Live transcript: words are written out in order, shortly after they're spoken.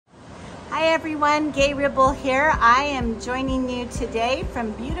Hi everyone, Gaye Ribble here. I am joining you today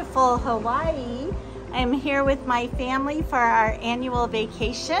from beautiful Hawaii. I'm here with my family for our annual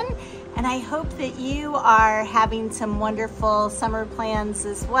vacation, and I hope that you are having some wonderful summer plans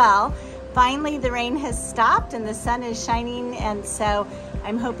as well. Finally, the rain has stopped and the sun is shining, and so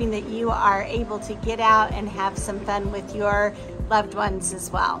I'm hoping that you are able to get out and have some fun with your loved ones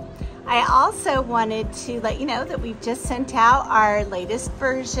as well. I also wanted to let you know that we've just sent out our latest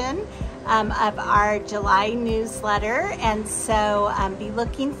version of our July newsletter, and so be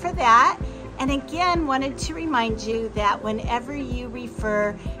looking for that. And again, wanted to remind you that whenever you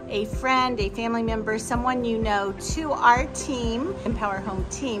refer a friend, a family member, someone you know to our team, Empower Home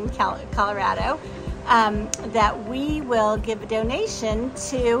Team Colorado, that we will give a donation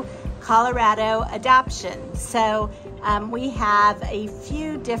to Colorado Adoption. So we have a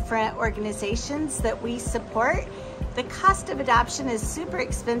few different organizations that we support. The cost of adoption is super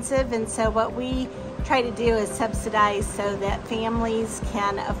expensive, and so what we try to do is subsidize so that families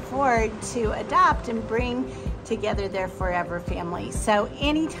can afford to adopt and bring together their forever family. So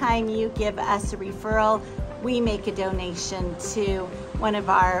anytime you give us a referral, we make a donation to one of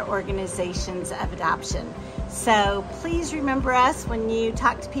our organizations of adoption. So please remember us when you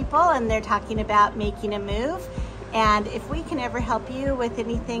talk to people and they're talking about making a move. And if we can ever help you with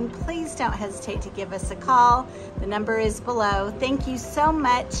anything, please don't hesitate to give us a call. The number is below. Thank you so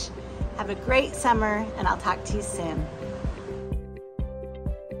much. Have a great summer, and I'll talk to you soon.